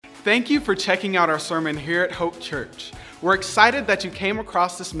Thank you for checking out our sermon here at Hope Church. We're excited that you came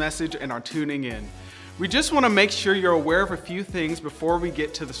across this message and are tuning in. We just want to make sure you're aware of a few things before we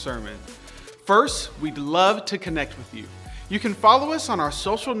get to the sermon. First, we'd love to connect with you. You can follow us on our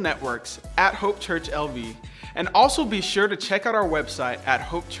social networks at Hope Church LV, and also be sure to check out our website at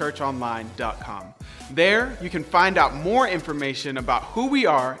hopechurchonline.com. There, you can find out more information about who we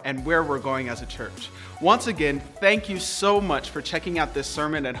are and where we're going as a church. Once again, thank you so much for checking out this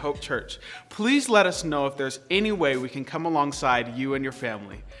sermon at Hope Church. Please let us know if there's any way we can come alongside you and your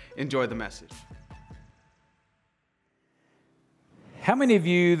family. Enjoy the message. How many of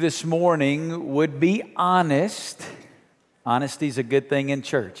you this morning would be honest? Honesty is a good thing in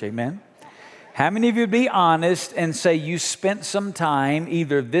church, amen? How many of you would be honest and say you spent some time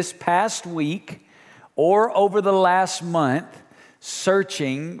either this past week or over the last month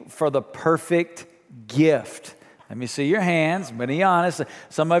searching for the perfect gift? Let me see your hands. Be honest.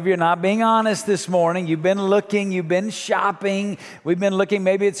 Some of you are not being honest this morning. You've been looking. You've been shopping. We've been looking.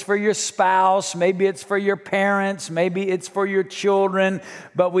 Maybe it's for your spouse. Maybe it's for your parents. Maybe it's for your children.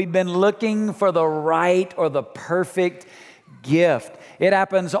 But we've been looking for the right or the perfect gift. It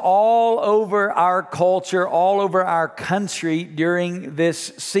happens all over our culture, all over our country during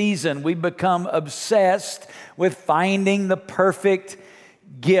this season. We become obsessed with finding the perfect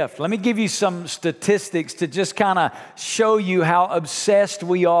gift. Let me give you some statistics to just kind of show you how obsessed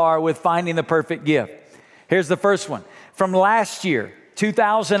we are with finding the perfect gift. Here's the first one. From last year,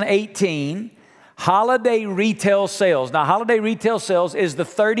 2018, holiday retail sales. Now, holiday retail sales is the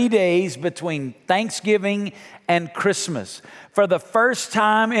 30 days between Thanksgiving and Christmas. For the first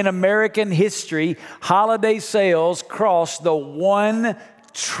time in American history, holiday sales crossed the $1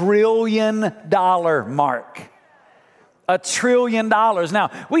 trillion mark. $1 trillion.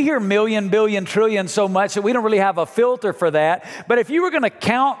 Now, we hear million, billion, trillion so much that we don't really have a filter for that. But if you were going to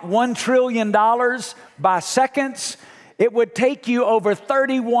count $1 trillion by seconds, it would take you over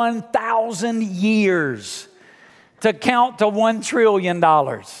 31,000 years to count to $1 trillion.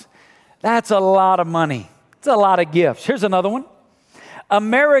 That's a lot of money. It's a lot of gifts. Here's another one.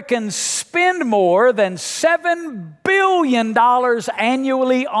 Americans spend more than $7 billion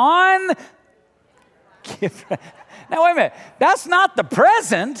annually on gift. Now, wait a minute. That's not the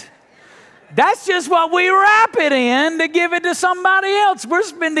present. That's just what we wrap it in to give it to somebody else. We're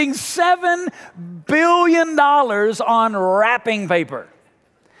spending $7 billion on wrapping paper.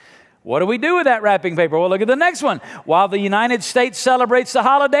 What do we do with that wrapping paper? Well, look at the next one. While the United States celebrates the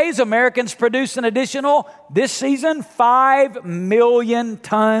holidays, Americans produce an additional, this season, 5 million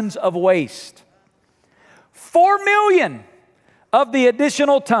tons of waste. 4 million of the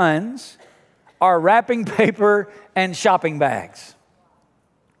additional tons are wrapping paper and shopping bags.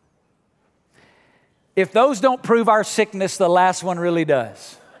 If those don't prove our sickness, the last one really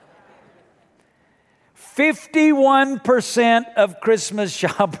does. 51% of Christmas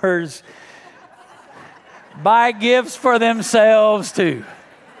shoppers buy gifts for themselves too.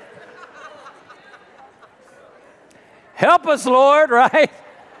 Help us, Lord, right?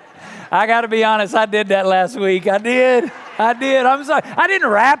 I got to be honest, I did that last week. I did. I'm sorry. I didn't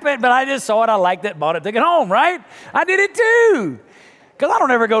wrap it, but I just saw it. I liked it, bought it, took it home, right? I did it too. Because I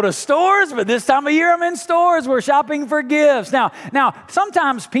don't ever go to stores, but this time of year I'm in stores. We're shopping for gifts. Now,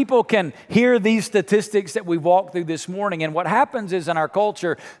 sometimes people can hear these statistics that we've walked through this morning, and what happens is in our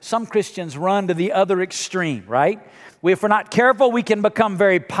culture, some Christians run to the other extreme, right? If we're not careful, we can become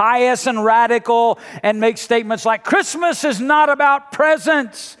very pious and radical and make statements like, Christmas is not about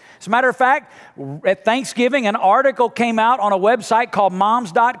presents. As a matter of fact, at Thanksgiving, an article came out on a website called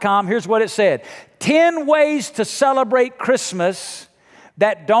moms.com. Here's what it said. 10 ways to celebrate Christmas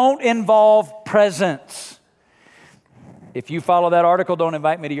that don't involve presents. If you follow that article, don't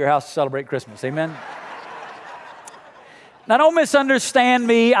invite me to your house to celebrate Christmas. Amen? Now, don't misunderstand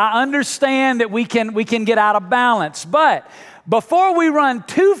me. I understand that we can get out of balance. But before we run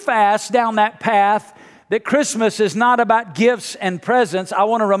too fast down that path, that Christmas is not about gifts and presents, I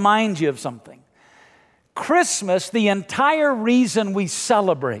want to remind you of something. Christmas, the entire reason we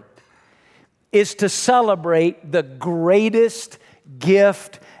celebrate is to celebrate the greatest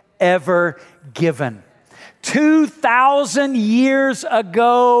gift ever given. 2,000 years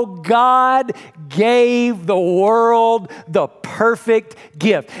ago, God gave the world the perfect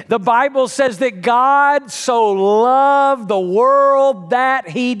gift. The Bible says that God so loved the world that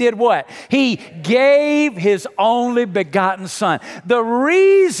He did what? He gave His only begotten Son. The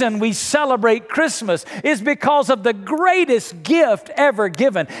reason we celebrate Christmas is because of the greatest gift ever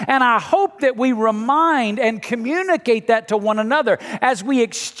given. And I hope that we remind and communicate that to one another as we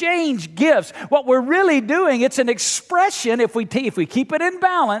exchange gifts. What we're really doing doing, it's an expression, if we keep it in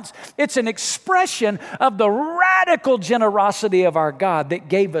balance, it's an expression of the radical generosity of our God that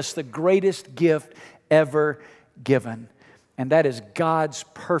gave us the greatest gift ever given. And that is God's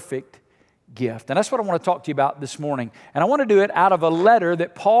perfect gift. And that's what I want to talk to you about this morning. And I want to do it out of a letter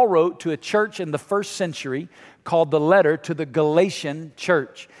that Paul wrote to a church in the first century called the letter to the Galatian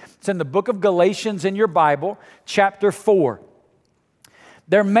church. It's in the book of Galatians in your Bible, chapter 4.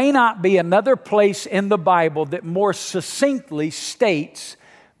 There may not be another place in the Bible that more succinctly states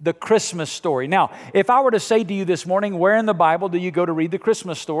the Christmas story. Now, if I were to say to you this morning, where in the Bible do you go to read the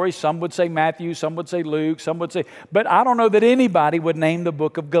Christmas story? Some would say Matthew, some would say Luke, some would say, but I don't know that anybody would name the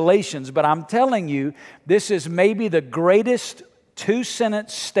book of Galatians. But I'm telling you, this is maybe the greatest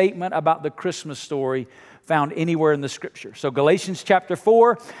two-sentence statement about the Christmas story found anywhere in the Scripture. So Galatians chapter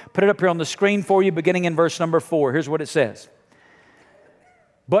 4, put it up here on the screen for you, beginning in verse number 4. Here's what it says.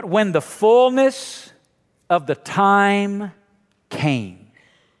 But when the fullness of the time came,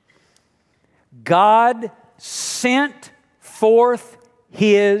 God sent forth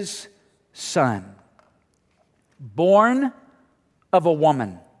His Son, born of a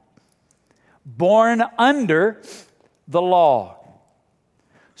woman, born under the law,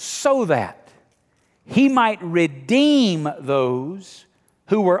 so that He might redeem those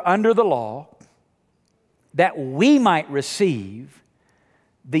who were under the law, that we might receive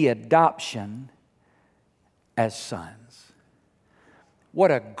the adoption as sons. What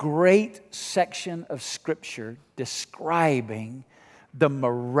a great section of Scripture describing the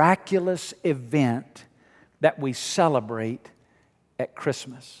miraculous event that we celebrate at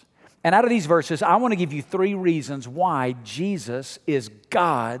Christmas. And out of these verses, I want to give you 3 reasons why Jesus is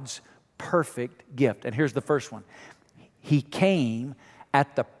God's perfect gift. And here's the first one. He came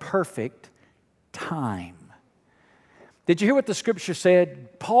at the perfect time. Did you hear what the Scripture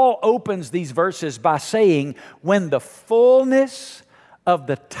said? Paul opens these verses by saying, when the fullness of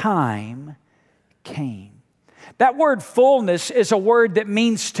the time came. That word fullness is a word that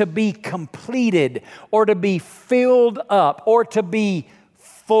means to be completed or to be filled up or to be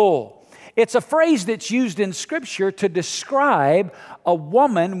full. It's a phrase that's used in Scripture to describe a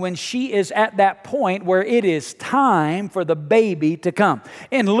woman when she is at that point where it is time for the baby to come.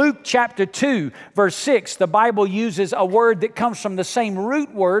 In Luke chapter 2, verse 6, the Bible uses a word that comes from the same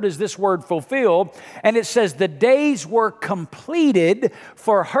root word as this word fulfilled, and it says the days were completed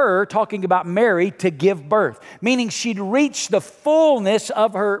for her, talking about Mary, to give birth, meaning she'd reached the fullness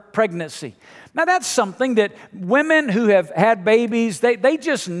of her pregnancy. Now, that's something that women who have had babies, they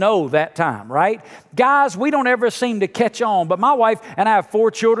just know that time, right? Guys, we don't ever seem to catch on. But my wife, and I have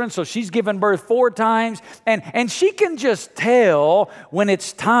 4 children, so she's given birth 4 times. And she can just tell when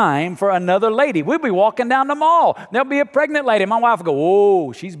it's time for another lady. We'll be walking down the mall. There'll be a pregnant lady. My wife will go,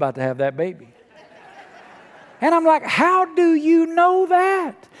 whoa, she's about to have that baby. And I'm like, how do you know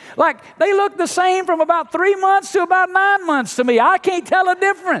that? Like, they look the same from about 3 months to about 9 months to me. I can't tell a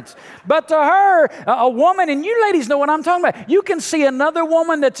difference. But to her, a woman, and you ladies know what I'm talking about, you can see another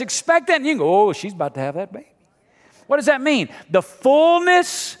woman that's expectant, and you can go, oh, she's about to have that baby. What does that mean? The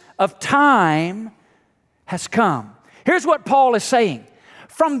fullness of time has come. Here's what Paul is saying.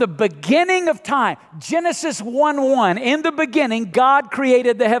 From the beginning of time, Genesis 1:1, in the beginning, God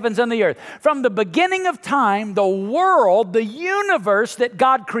created the heavens and the earth. From the beginning of time, the world, the universe that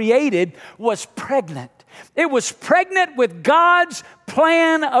God created was pregnant. It was pregnant with God's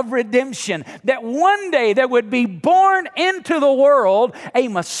plan of redemption, that one day there would be born into the world a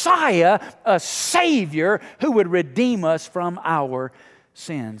Messiah, a Savior who would redeem us from our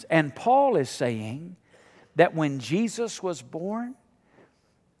sins. And Paul is saying that when Jesus was born,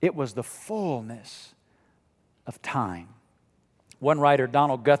 it was the fullness of time. One writer,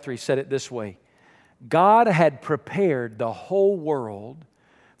 Donald Guthrie, said it this way: God had prepared the whole world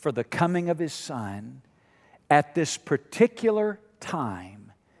for the coming of His Son at this particular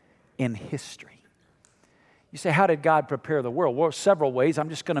time in history. You say, how did God prepare the world? Well, several ways. I'm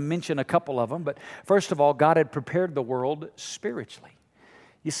just going to mention a couple of them. But first of all, God had prepared the world spiritually.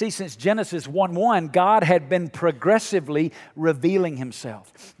 You see, since Genesis 1:1, God had been progressively revealing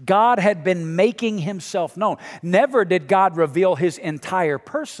Himself. God had been making Himself known. Never did God reveal His entire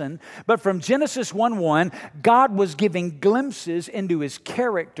person, but from Genesis 1:1, God was giving glimpses into His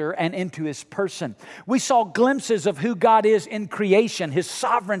character and into His person. We saw glimpses of who God is in creation, His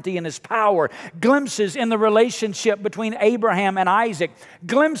sovereignty and His power, glimpses in the relationship between Abraham and Isaac,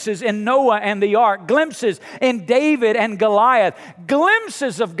 glimpses in Noah and the ark, glimpses in David and Goliath,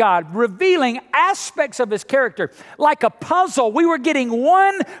 glimpses of God, revealing aspects of His character. Like a puzzle, we were getting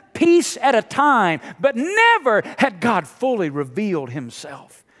one piece at a time, but never had God fully revealed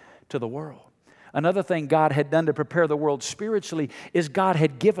Himself to the world. Another thing God had done to prepare the world spiritually is God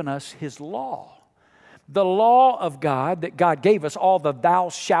had given us His law. The law of God that God gave us, all the thou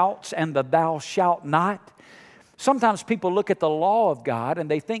shalt and the thou shalt not. Sometimes people look at the law of God and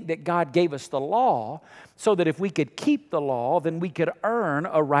they think that God gave us the law so that if we could keep the law, then we could earn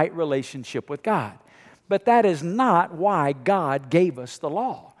a right relationship with God. But that is not why God gave us the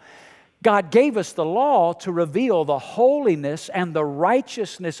law. God gave us the law to reveal the holiness and the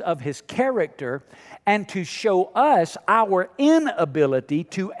righteousness of His character and to show us our inability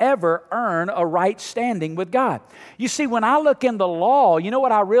to ever earn a right standing with God. You see, when I look in the law, you know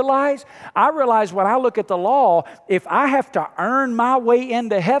what I realize? I realize when I look at the law, if I have to earn my way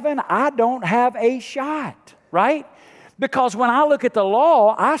into heaven, I don't have a shot, right? Because when I look at the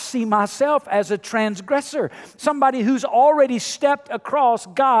law, I see myself as a transgressor, somebody who's already stepped across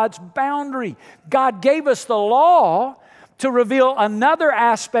God's boundary. God gave us the law to reveal another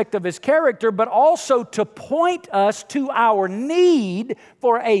aspect of His character, but also to point us to our need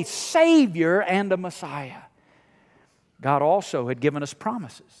for a Savior and a Messiah. God also had given us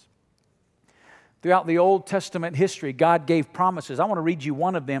promises. Throughout the Old Testament history, God gave promises. I want to read you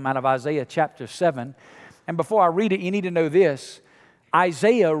one of them out of Isaiah chapter 7. And before I read it, you need to know this.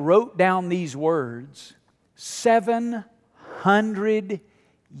 Isaiah wrote down these words 700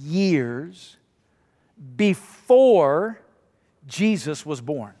 years before Jesus was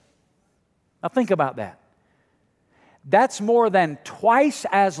born. Now think about that. That's more than twice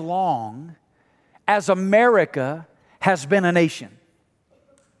as long as America has been a nation.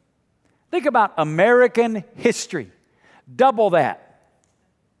 Think about American history. Double that.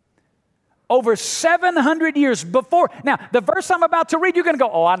 Over 700 years before. Now, the verse I'm about to read, you're going to go,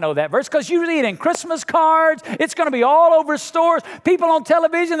 oh, I know that verse, because you read it in Christmas cards. It's going to be all over stores. People on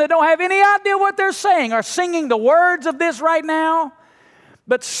television that don't have any idea what they're saying are singing the words of this right now.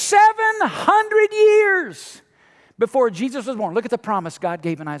 But 700 years before Jesus was born. Look at the promise God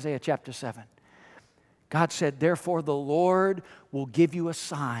gave in Isaiah chapter 7. God said, therefore the Lord will give you a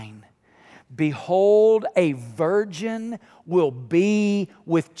sign. Behold, a virgin will be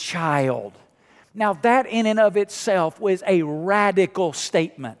with child. Now that in and of itself was a radical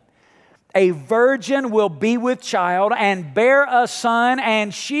statement. A virgin will be with child and bear a son,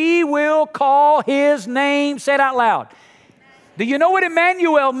 and she will call his name. Say it out loud. Do you know what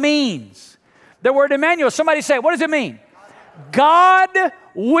Emmanuel means? The word Emmanuel, somebody say, what does it mean? God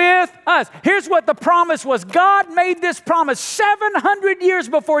with us. Here's what the promise was. God made this promise 700 years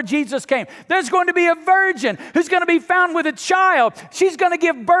before Jesus came. There's going to be a virgin who's going to be found with a child. She's going to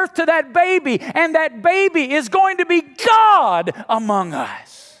give birth to that baby, and that baby is going to be God among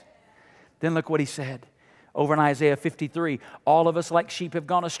us. Then look what he said over in Isaiah 53. All of us like sheep have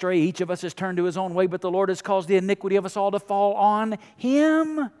gone astray. Each of us has turned to his own way, but the Lord has caused the iniquity of us all to fall on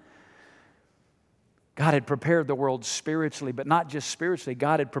him. God had prepared the world spiritually, but not just spiritually.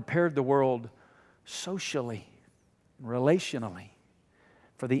 God had prepared the world socially, relationally,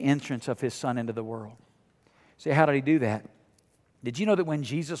 for the entrance of His Son into the world. See, how did He do that? Did you know that when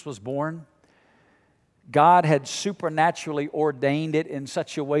Jesus was born, God had supernaturally ordained it in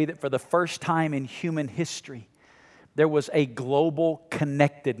such a way that for the first time in human history, there was a global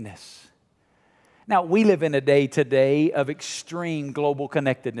connectedness. Now, we live in a day today of extreme global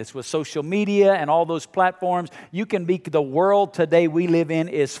connectedness with social media and all those platforms. The world today we live in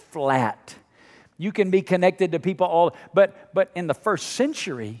is flat. You can be connected to people but in the first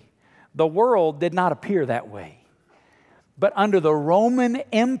century, the world did not appear that way. But under the Roman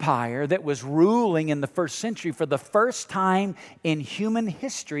Empire that was ruling in the first century, for the first time in human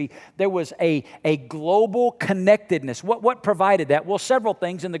history, there was a global connectedness. What provided that? Well, several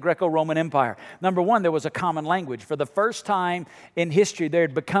things in the Greco-Roman Empire. Number one, there was a common language. For the first time in history, there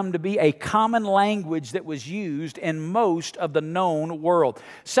had become to be a common language that was used in most of the known world.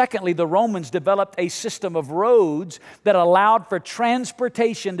 Secondly, the Romans developed a system of roads that allowed for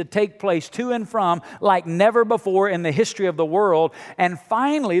transportation to take place to and from like never before in the history of the world. And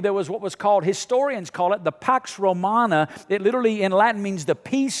finally, there was what was called, historians call it the Pax Romana. It literally in Latin means the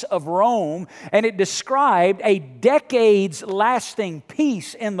peace of Rome, and it described a decades-lasting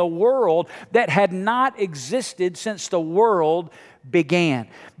peace in the world that had not existed since the world began.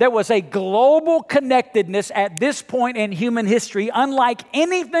 There was a global connectedness at this point in human history, unlike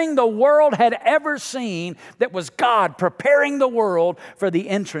anything the world had ever seen, that was God preparing the world for the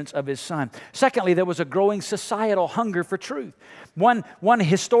entrance of His Son. Secondly, there was a growing societal hunger for truth. One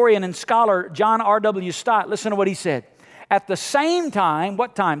historian and scholar, John R.W. Stott, listen to what he said. At the same time,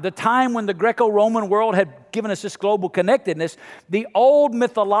 what time? The time when the Greco-Roman world had given us this global connectedness, the old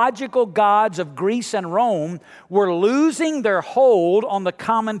mythological gods of Greece and Rome were losing their hold on the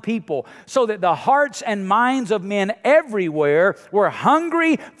common people, so that the hearts and minds of men everywhere were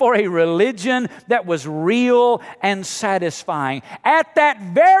hungry for a religion that was real and satisfying. At that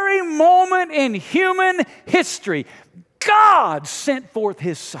very moment in human history, God sent forth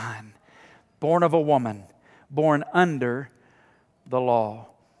His Son, born of a woman, born under the law.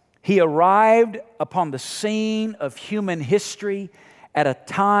 He arrived upon the scene of human history at a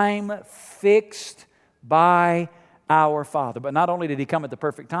time fixed by our Father. But not only did He come at the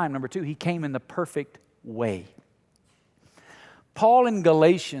perfect time, number two, He came in the perfect way. Paul in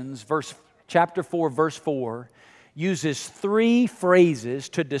Galatians chapter 4, verse 4, uses three phrases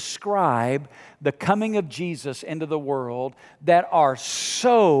to describe the coming of Jesus into the world that are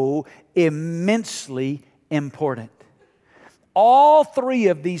so immensely important. All three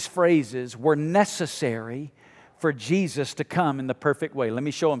of these phrases were necessary for Jesus to come in the perfect way. Let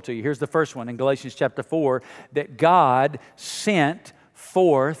me show them to you. Here's the first one in Galatians chapter 4, that God sent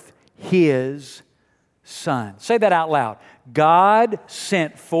forth His Son. Say that out loud. God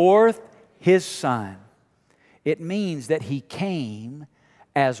sent forth His Son. It means that He came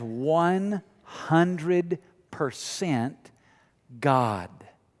as 100% God.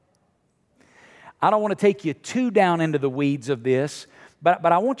 I don't want to take you too down into the weeds of this, but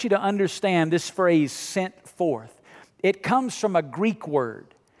I want you to understand this phrase, sent forth. It comes from a Greek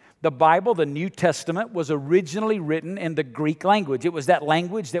word. The Bible, the New Testament, was originally written in the Greek language. It was that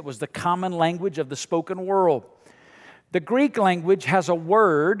language that was the common language of the spoken world. The Greek language has a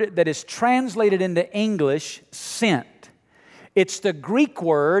word that is translated into English, sent. It's the Greek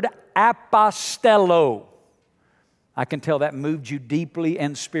word apostello. I can tell that moved you deeply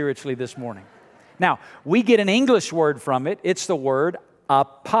and spiritually this morning. Now, we get an English word from it. It's the word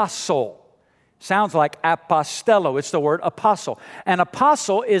apostle. Sounds like apostello. It's the word apostle. An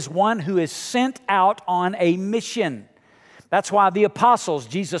apostle is one who is sent out on a mission. That's why the apostles,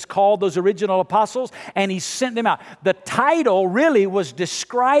 Jesus called those original apostles, and He sent them out. The title really was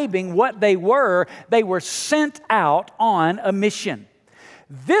describing what they were. They were sent out on a mission.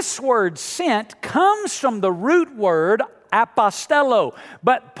 This word sent comes from the root word apostello,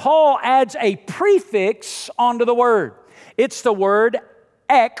 but Paul adds a prefix onto the word. It's the word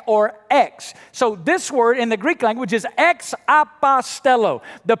ek or ex. So this word in the Greek language is ex apostello.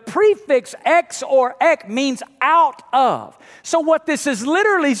 The prefix ex or ek means out of. So what this is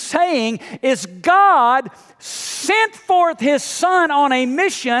literally saying is God sent forth His Son on a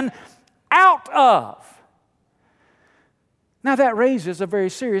mission out of. Now that raises a very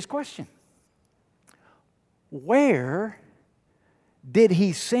serious question. Where did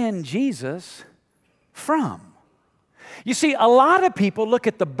He send Jesus from? You see, a lot of people look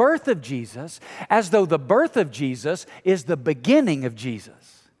at the birth of Jesus as though the birth of Jesus is the beginning of Jesus.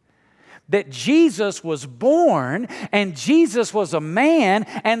 That Jesus was born and Jesus was a man,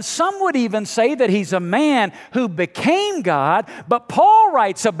 and some would even say that He's a man who became God. But Paul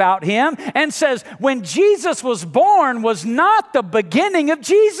writes about Him and says when Jesus was born was not the beginning of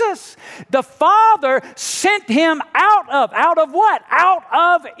Jesus. The Father sent Him out of what? Out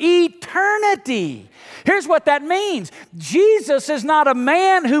of eternity. Here's what that means. Jesus is not a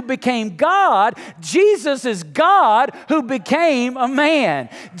man who became God. Jesus is God who became a man.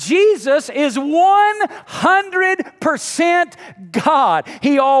 Jesus is 100% God.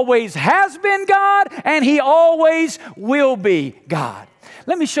 He always has been God, and He always will be God.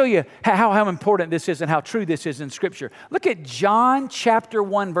 Let me show you how important this is and how true this is in Scripture. Look at John chapter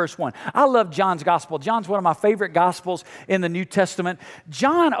 1, verse 1. I love John's gospel. John's one of my favorite gospels in the New Testament.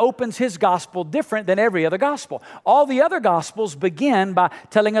 John opens his gospel different than every other gospel. All the other gospels begin by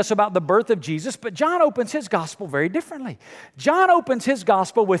telling us about the birth of Jesus, but John opens his gospel very differently. John opens his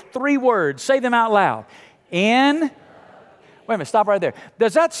gospel with three words. Say them out loud. Wait a minute, stop right there.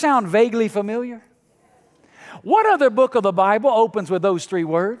 Does that sound vaguely familiar? What other book of the Bible opens with those three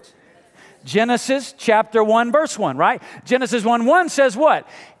words? Genesis chapter 1, verse 1, right? Genesis 1:1 says what?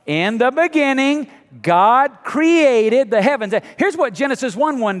 In the beginning, God created the heavens. Here's what Genesis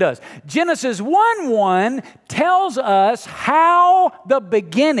 1:1 does. Genesis 1:1 tells us how the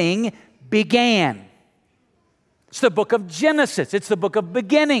beginning began. It's the book of Genesis. It's the book of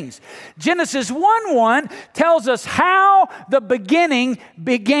beginnings. Genesis 1:1 tells us how the beginning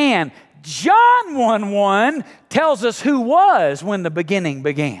began. John 1:1 tells us who was when the beginning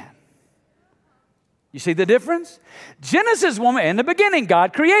began. You see the difference? Genesis 1, in the beginning,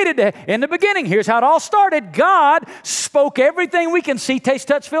 God created it. In the beginning, here's how it all started. God spoke everything we can see, taste,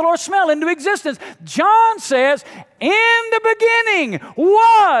 touch, feel, or smell into existence. John says, in the beginning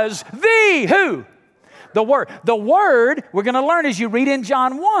was the who? The Word. The Word, we're going to learn as you read in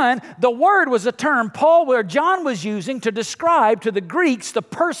John 1, the Word was a term John was using to describe to the Greeks the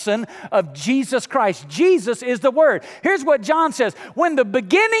person of Jesus Christ. Jesus is the Word. Here's what John says. When the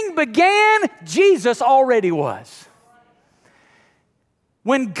beginning began, Jesus already was.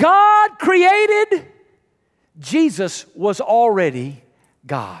 When God created, Jesus was already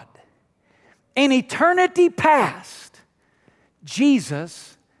God. In eternity past,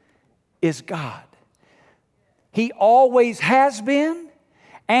 Jesus is God. He always has been,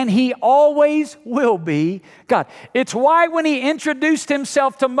 and He always will be God. It's why when He introduced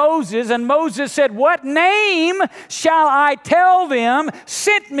Himself to Moses, and Moses said, "What name shall I tell them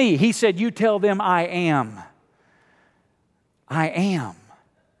sent me?" He said, "You tell them I am." I am.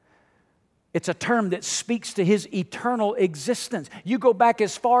 It's a term that speaks to His eternal existence. You go back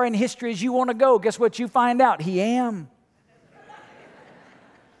as far in history as you want to go. Guess what you find out? He am.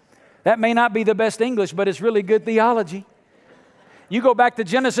 That may not be the best English, but it's really good theology. You go back to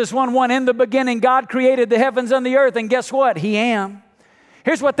Genesis 1:1. In the beginning, God created the heavens and the earth, and guess what? He am.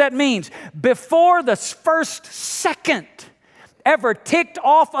 Here's what that means. Before the first second ever ticked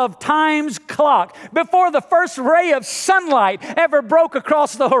off of time's clock, before the first ray of sunlight ever broke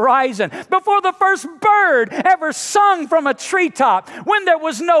across the horizon, before the first bird ever sung from a treetop, when there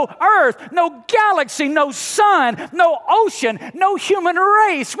was no earth, no galaxy, no sun, no ocean, no human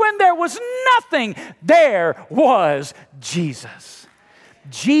race, when there was nothing, there was Jesus.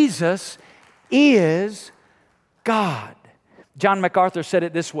 Jesus is God. John MacArthur said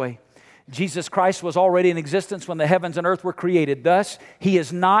it this way. Jesus Christ was already in existence when the heavens and earth were created. Thus, He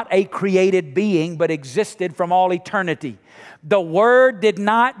is not a created being, but existed from all eternity. The Word did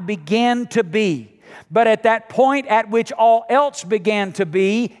not begin to be, but at that point at which all else began to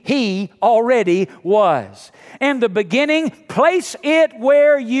be, He already was. In the beginning, place it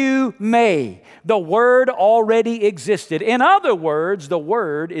where you may. The Word already existed. In other words, the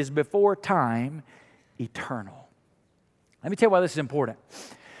Word is before time, eternal. Let me tell you why this is important.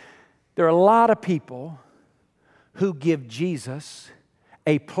 There are a lot of people who give Jesus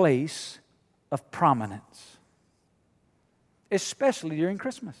a place of prominence, especially during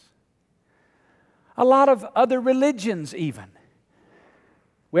Christmas. A lot of other religions even.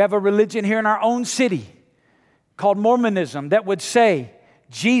 We have a religion here in our own city called Mormonism that would say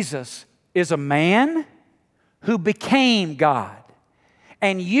Jesus is a man who became God.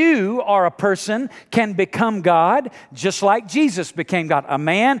 And you are a person can become God just like Jesus became God, a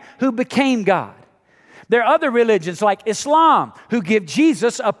man who became God. There are other religions like Islam who give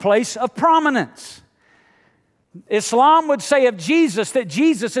Jesus a place of prominence. Islam would say of Jesus that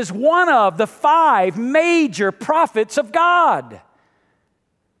Jesus is one of the 5 major prophets of God.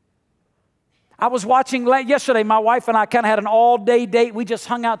 I was watching yesterday, my wife and I kind of had an all-day date. We just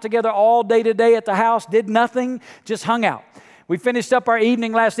hung out together all day today at the house, did nothing, just hung out. We finished up our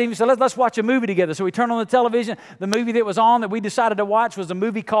evening last evening, so let's watch a movie together. So we turned on the television. The movie that was on that we decided to watch was a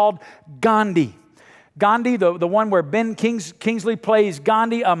movie called Gandhi. Gandhi, the one where Ben Kingsley plays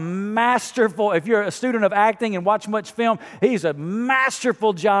Gandhi, a masterful, if you're a student of acting and watch much film, he's a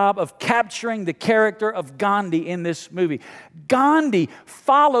masterful job of capturing the character of Gandhi in this movie. Gandhi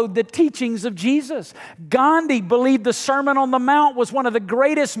followed the teachings of Jesus. Gandhi believed the Sermon on the Mount was one of the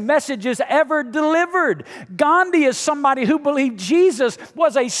greatest messages ever delivered. Gandhi is somebody who believed Jesus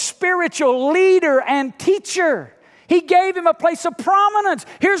was a spiritual leader and teacher. He gave him a place of prominence.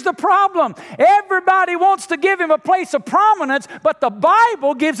 Here's the problem. Everybody wants to give him a place of prominence, but the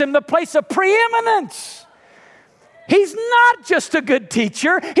Bible gives him the place of preeminence. He's not just a good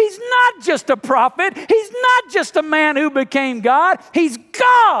teacher. He's not just a prophet. He's not just a man who became God. He's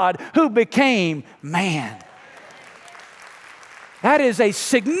God who became man. That is a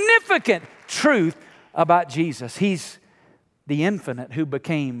significant truth about Jesus. He's the infinite who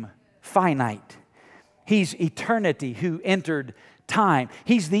became finite. He's eternity who entered time.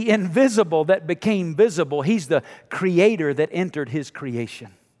 He's the invisible that became visible. He's the creator that entered His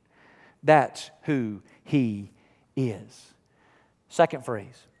creation. That's who He is. Second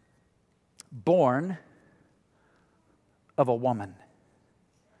phrase, born of a woman.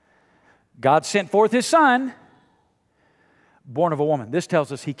 God sent forth His Son, born of a woman. This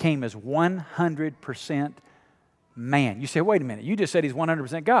tells us He came as 100% man. You say, wait a minute, you just said He's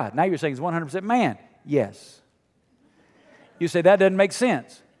 100% God. Now you're saying He's 100% man. Yes. You say, that doesn't make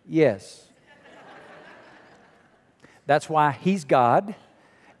sense. Yes. That's why He's God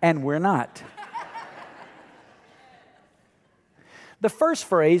and we're not. The first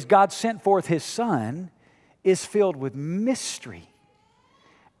phrase, God sent forth His Son, is filled with mystery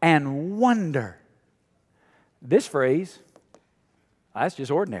and wonder. This phrase, that's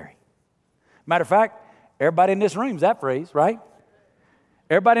just ordinary. Matter of fact, everybody in this room is that phrase, right?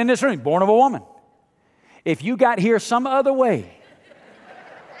 Everybody in this room, born of a woman. If you got here some other way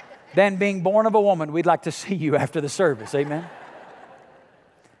than being born of a woman, we'd like to see you after the service, amen?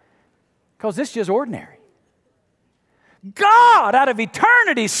 Because this is just ordinary. God, out of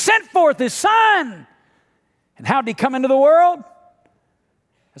eternity, sent forth His Son. And how did He come into the world?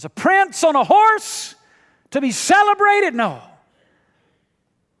 As a prince on a horse to be celebrated? No.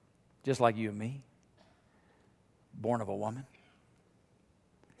 Just like you and me, born of a woman.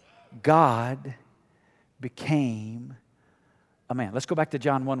 God became a man. Let's go back to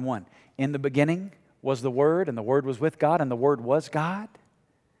John 1:1. In the beginning was the Word, and the Word was with God, and the Word was God.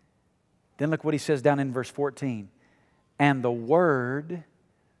 Then look what He says down in verse 14. And the Word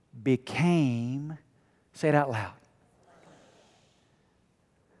became, say it out loud.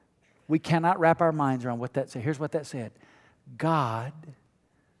 We cannot wrap our minds around what that said. Here's what that said. God,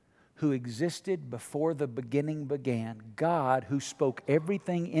 who existed before the beginning began, God who spoke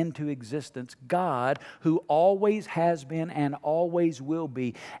everything into existence, God who always has been and always will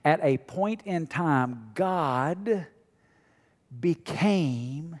be, at a point in time, God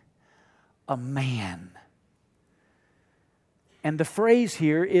became a man. And the phrase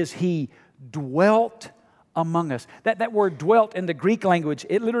here is He dwelt among us. That word dwelt in the Greek language,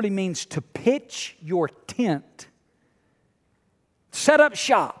 it literally means to pitch your tent, set up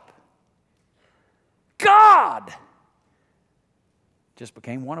shop. God just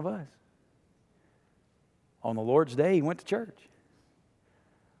became one of us. On the Lord's day, He went to church.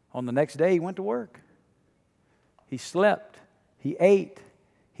 On the next day, He went to work. He slept. He ate.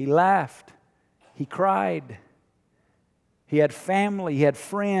 He laughed. He cried. He had family. He had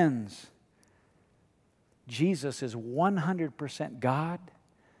friends. Jesus is 100% God,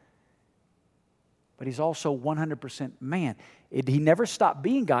 but He's also 100% man. He never stopped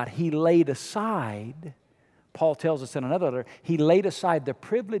being God. He laid aside, Paul tells us in another letter, He laid aside the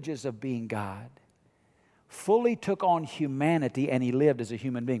privileges of being God, fully took on humanity, and He lived as a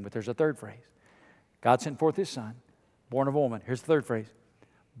human being. But there's a third phrase. God sent forth His Son, born of a woman. Here's the third phrase.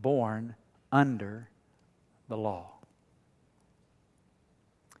 Born under the law.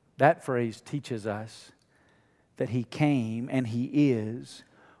 That phrase teaches us that He came and He is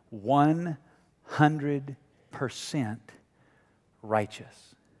 100%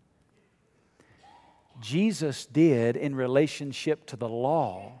 righteous. Jesus did in relationship to the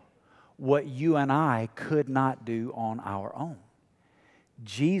law what you and I could not do on our own.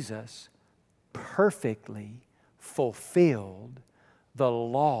 Jesus perfectly fulfilled the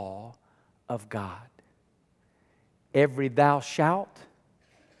law of God. Every thou shalt,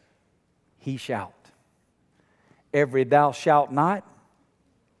 He shalt. Every thou shalt not,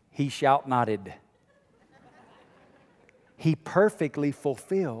 He shalt notted. He perfectly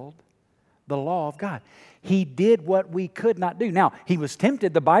fulfilled the law of God. He did what we could not do. Now, He was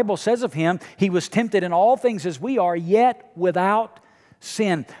tempted. The Bible says of Him, He was tempted in all things as we are, yet without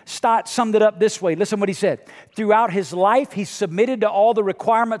sin. Stott summed it up this way. Listen what he said. Throughout His life, He submitted to all the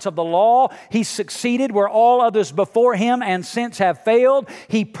requirements of the law. He succeeded where all others before Him and since have failed.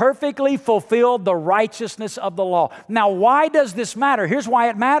 He perfectly fulfilled the righteousness of the law. Now, why does this matter? Here's why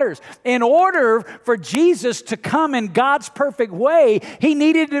it matters. In order for Jesus to come in God's perfect way, He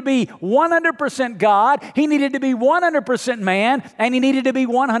needed to be 100% God, He needed to be 100% man, and He needed to be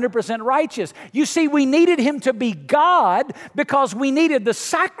 100% righteous. You see, we needed Him to be God because we needed the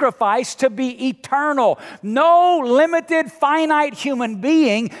sacrifice to be eternal. No limited, finite human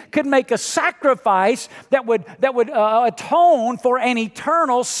being could make a sacrifice that would atone for an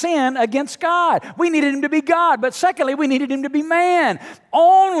eternal sin against God. We needed Him to be God, but secondly, we needed Him to be man.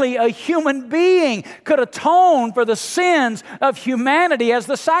 Only a human being could atone for the sins of humanity as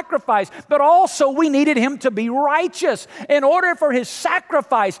the sacrifice, but also we needed Him to be righteous. In order for His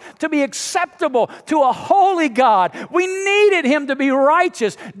sacrifice to be acceptable to a holy God, we needed Him to be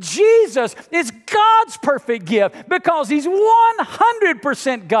righteous. Jesus is God's perfect gift because He's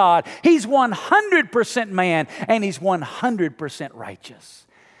 100% God, He's 100% man, and He's 100% righteous.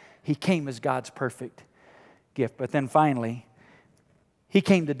 He came as God's perfect gift. But then finally, He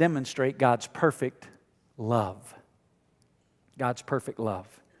came to demonstrate God's perfect love. God's perfect love.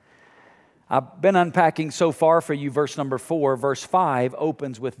 I've been unpacking so far for you verse number 4. Verse 5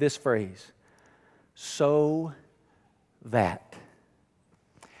 opens with this phrase, so that.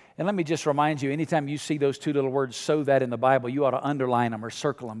 And let me just remind you, anytime you see those two little words, so that, in the Bible, you ought to underline them or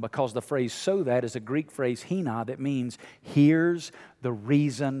circle them, because the phrase so that is a Greek phrase, hina, that means here's the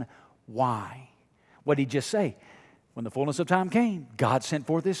reason why. What did he just say? When the fullness of time came, God sent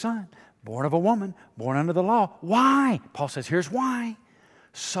forth His Son, born of a woman, born under the law. Why? Paul says, here's why.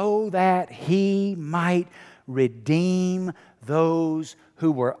 So that He might redeem those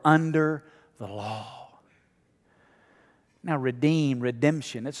who were under the law. Now,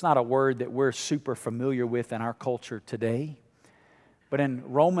 redemption, it's not a word that we're super familiar with in our culture today. But in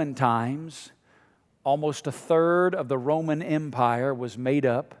Roman times, almost a third of the Roman Empire was made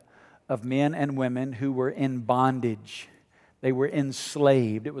up of men and women who were in bondage. They were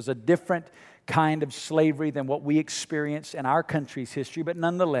enslaved. It was a different kind of slavery than what we experience in our country's history, but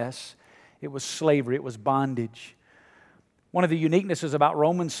nonetheless, it was slavery, it was bondage. One of the uniquenesses about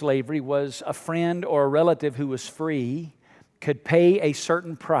Roman slavery was a friend or a relative who was free could pay a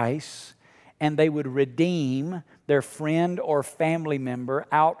certain price, and they would redeem their friend or family member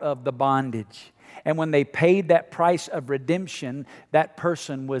out of the bondage. And when they paid that price of redemption, that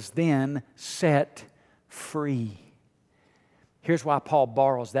person was then set free. Here's why Paul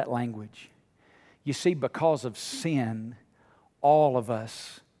borrows that language. You see, because of sin, all of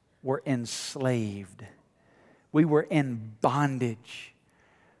us were enslaved. We were in bondage.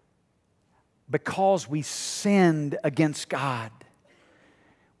 Because we sinned against God,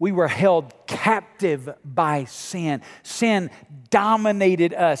 we were held captive by sin. Sin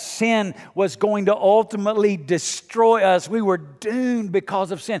dominated us. Sin was going to ultimately destroy us. We were doomed because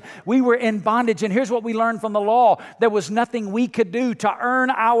of sin. We were in bondage. And here's what we learned from the law. There was nothing we could do to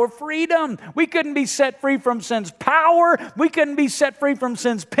earn our freedom. We couldn't be set free from sin's power. We couldn't be set free from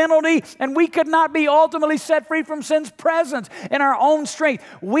sin's penalty. And we could not be ultimately set free from sin's presence in our own strength.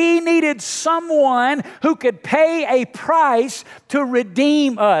 We needed someone who could pay a price to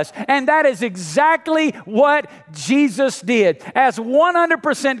redeem us. And that is exactly what Jesus did. As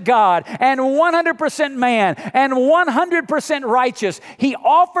 100% God and 100% man and 100% righteous, He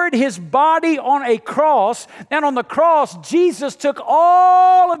offered His body on a cross. And on the cross, Jesus took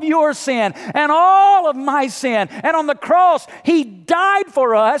all of your sin and all of my sin. And on the cross, He died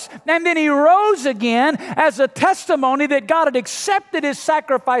for us. And then He rose again as a testimony that God had accepted His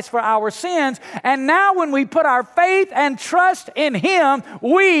sacrifice for our sins. And now when we put our faith and trust in Him,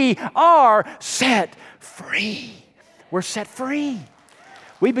 we are set free. We're set free.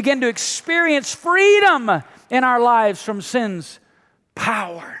 We begin to experience freedom in our lives from sin's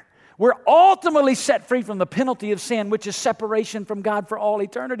power. We're ultimately set free from the penalty of sin, which is separation from God for all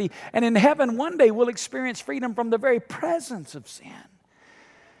eternity. And in heaven, one day, we'll experience freedom from the very presence of sin.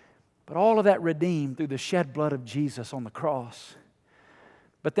 But all of that redeemed through the shed blood of Jesus on the cross.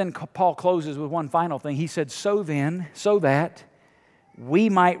 But then Paul closes with one final thing. He said, so that we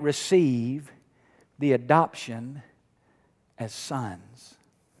might receive the adoption as sons.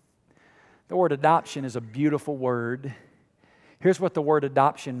 The word adoption is a beautiful word. Here's what the word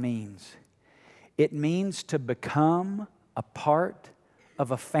adoption means. It means to become a part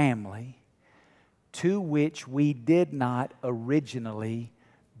of a family to which we did not originally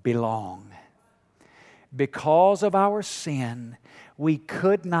belong. Because of our sin, we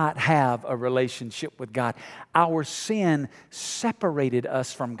could not have a relationship with God. Our sin separated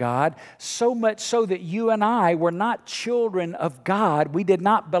us from God, so much so that you and I were not children of God. We did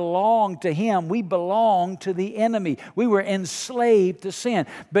not belong to Him. We belonged to the enemy. We were enslaved to sin.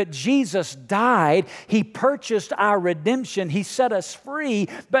 But Jesus died. He purchased our redemption. He set us free.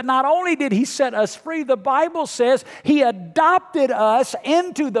 But not only did He set us free, the Bible says He adopted us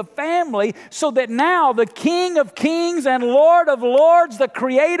into the family so that now the King of Kings and Lord of Lords, the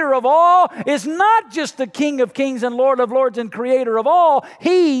Creator of all, is not just the King of Kings and Lord of Lords and Creator of all.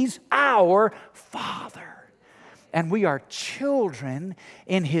 He's our Father. And we are children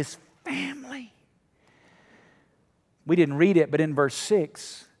in His family. We didn't read it, but in verse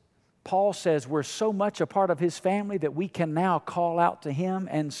 6, Paul says we're so much a part of His family that we can now call out to Him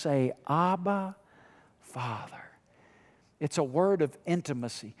and say, Abba, Father. It's a word of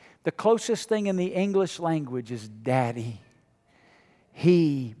intimacy. The closest thing in the English language is daddy.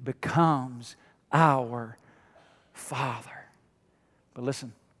 He becomes our Father. But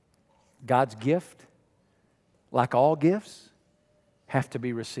listen, God's gift, like all gifts, have to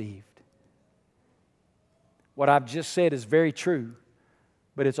be received. What I've just said is very true,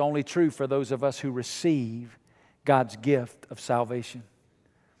 but it's only true for those of us who receive God's gift of salvation.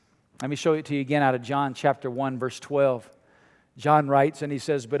 Let me show it to you again out of John chapter 1, verse 12. John writes and he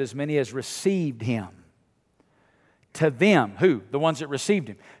says, but as many as received Him, to them, who? The ones that received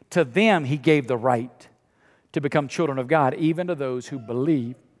Him. To them He gave the right to become children of God, even to those who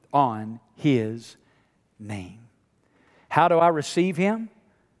believe on His name. How do I receive Him?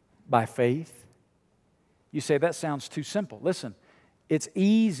 By faith. You say, that sounds too simple. Listen, it's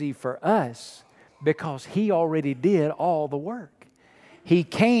easy for us because He already did all the work. He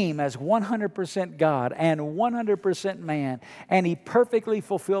came as 100% God and 100% man, and He perfectly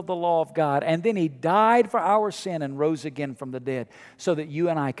fulfilled the law of God, and then He died for our sin and rose again from the dead so that you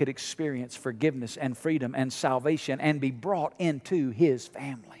and I could experience forgiveness and freedom and salvation and be brought into His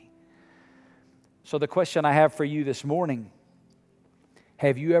family. So the question I have for you this morning,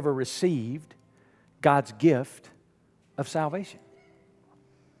 have you ever received God's gift of salvation?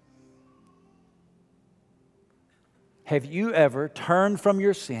 Have you ever turned from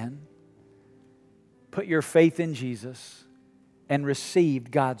your sin, put your faith in Jesus, and received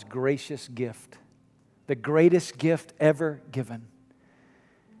God's gracious gift, the greatest gift ever given?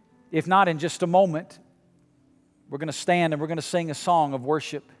 If not, in just a moment, we're going to stand and we're going to sing a song of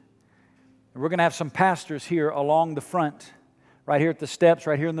worship. And we're going to have some pastors here along the front, right here at the steps,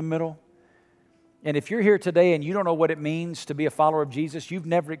 right here in the middle. And if you're here today and you don't know what it means to be a follower of Jesus, you've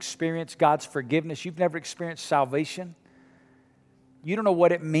never experienced God's forgiveness, you've never experienced salvation, you don't know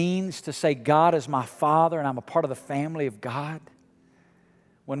what it means to say, God is my Father and I'm a part of the family of God.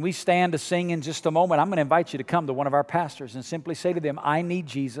 When we stand to sing in just a moment, I'm going to invite you to come to one of our pastors and simply say to them, I need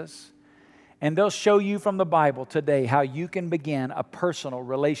Jesus. And they'll show you from the Bible today how you can begin a personal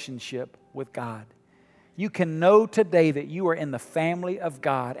relationship with God. You can know today that you are in the family of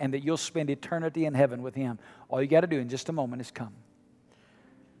God and that you'll spend eternity in heaven with Him. All you got to do in just a moment is come.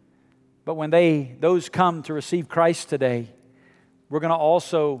 But when those come to receive Christ today, we're going to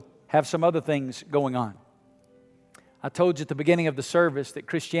also have some other things going on. I told you at the beginning of the service that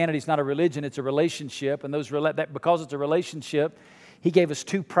Christianity is not a religion, it's a relationship. And because it's a relationship, He gave us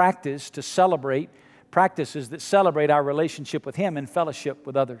two practices that celebrate our relationship with Him and fellowship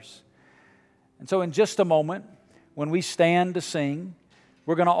with others. And so in just a moment, when we stand to sing,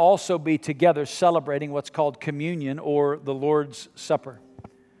 we're going to also be together celebrating what's called communion or the Lord's Supper.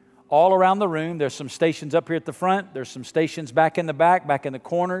 All around the room, there's some stations up here at the front, there's some stations back in the back, back in the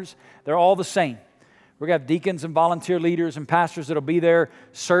corners. They're all the same. We're going to have deacons and volunteer leaders and pastors that'll be there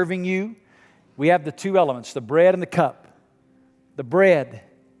serving you. We have the two elements, the bread and the cup. The bread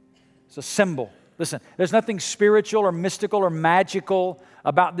is a symbol. Listen, there's nothing spiritual or mystical or magical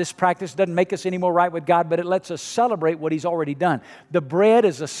about this practice. It doesn't make us any more right with God, but it lets us celebrate what He's already done. The bread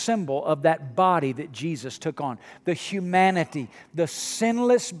is a symbol of that body that Jesus took on. The humanity, the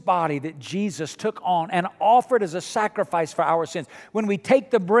sinless body that Jesus took on and offered as a sacrifice for our sins. When we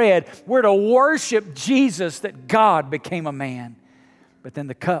take the bread, we're to worship Jesus that God became a man. But then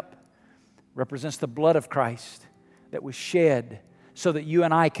the cup represents the blood of Christ that was shed so that you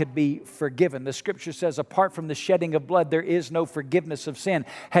and I could be forgiven. The Scripture says, apart from the shedding of blood, there is no forgiveness of sin.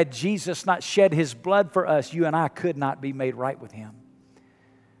 Had Jesus not shed His blood for us, you and I could not be made right with Him.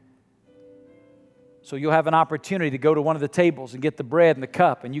 So you'll have an opportunity to go to one of the tables and get the bread and the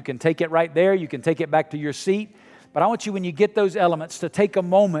cup, and you can take it right there. You can take it back to your seat. But I want you, when you get those elements, to take a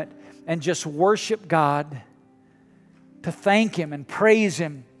moment and just worship God, to thank Him and praise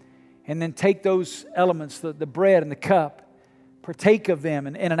Him, and then take those elements, the bread and the cup, partake of them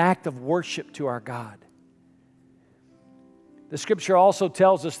in an act of worship to our God. The Scripture also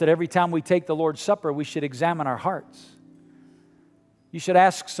tells us that every time we take the Lord's Supper, we should examine our hearts. You should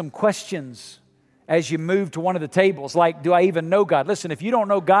ask some questions as you move to one of the tables, like, do I even know God? Listen, if you don't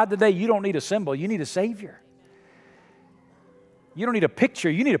know God today, you don't need a symbol, you need a Savior. You don't need a picture,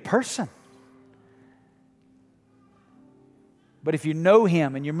 you need a person. But if you know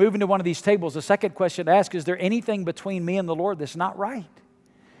Him and you're moving to one of these tables, the second question to ask, is there anything between me and the Lord that's not right?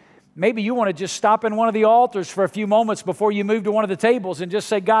 Maybe you want to just stop in one of the altars for a few moments before you move to one of the tables and just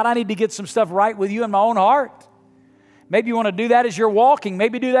say, God, I need to get some stuff right with you in my own heart. Maybe you want to do that as you're walking.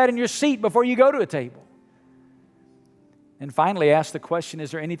 Maybe do that in your seat before you go to a table. And finally, ask the question, is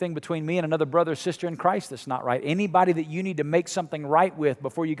there anything between me and another brother or sister in Christ that's not right? Anybody that you need to make something right with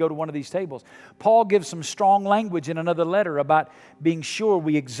before you go to one of these tables? Paul gives some strong language in another letter about being sure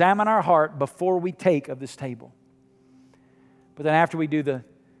we examine our heart before we take of this table. But then after we do the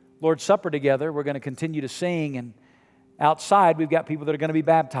Lord's Supper together, we're going to continue to sing, and outside we've got people that are going to be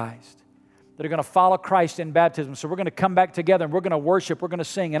baptized, that are going to follow Christ in baptism. So we're going to come back together and we're going to worship, we're going to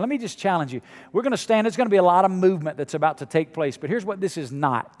sing. And let me just challenge you. We're going to stand. There's going to be a lot of movement that's about to take place. But here's what this is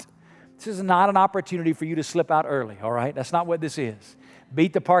not. This is not an opportunity for you to slip out early, all right? That's not what this is.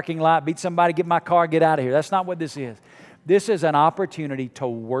 Beat the parking lot, beat somebody, get my car, get out of here. That's not what this is. This is an opportunity to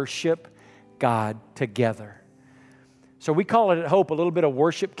worship God together. So we call it at Hope a little bit of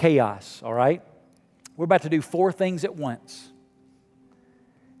worship chaos, all right? We're about to do 4 things at once.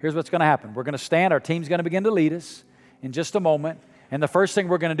 Here's what's going to happen. We're going to stand. Our team's going to begin to lead us in just a moment. And the first thing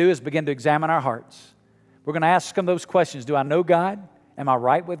we're going to do is begin to examine our hearts. We're going to ask them those questions. Do I know God? Am I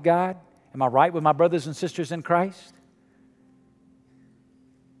right with God? Am I right with my brothers and sisters in Christ?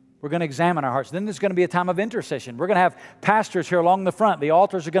 We're going to examine our hearts. Then there's going to be a time of intercession. We're going to have pastors here along the front. The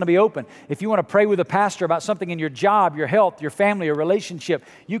altars are going to be open. If you want to pray with a pastor about something in your job, your health, your family, your relationship,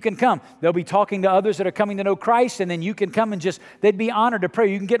 you can come. They'll be talking to others that are coming to know Christ, and then you can come and they'd be honored to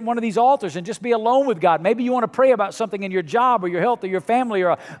pray. You can get in one of these altars and just be alone with God. Maybe you want to pray about something in your job or your health or your family or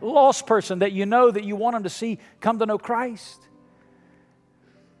a lost person that you know that you want them to see come to know Christ.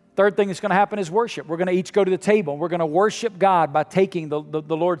 Third thing that's going to happen is worship. We're going to each go to the table. We're going to worship God by taking the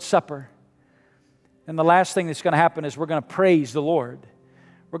Lord's Supper. And the last thing that's going to happen is we're going to praise the Lord.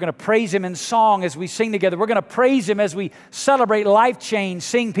 We're going to praise Him in song as we sing together. We're going to praise Him as we celebrate life change,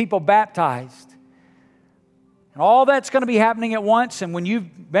 seeing people baptized. And all that's going to be happening at once. And when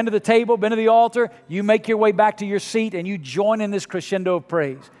you've been to the table, been to the altar, you make your way back to your seat and you join in this crescendo of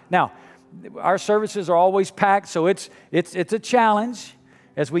praise. Now, our services are always packed, so it's a challenge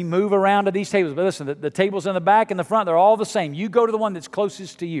as we move around to these tables. But listen, the tables in the back and the front, they're all the same. You go to the one that's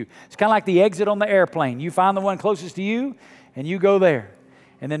closest to you. It's kind of like the exit on the airplane. You find the one closest to you, and you go there.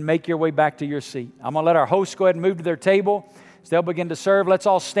 And then make your way back to your seat. I'm going to let our hosts go ahead and move to their table as they'll begin to serve. Let's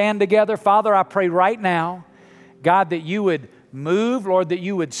all stand together. Father, I pray right now, God, that you would move. Lord, that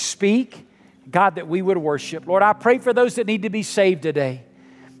you would speak. God, that we would worship. Lord, I pray for those that need to be saved today,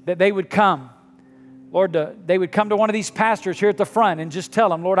 that they would come. Lord, they would come to one of these pastors here at the front and just tell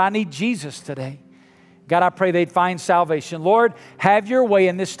them, Lord, I need Jesus today. God, I pray they'd find salvation. Lord, have your way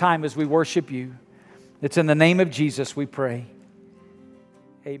in this time as we worship you. It's in the name of Jesus we pray.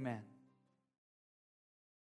 Amen.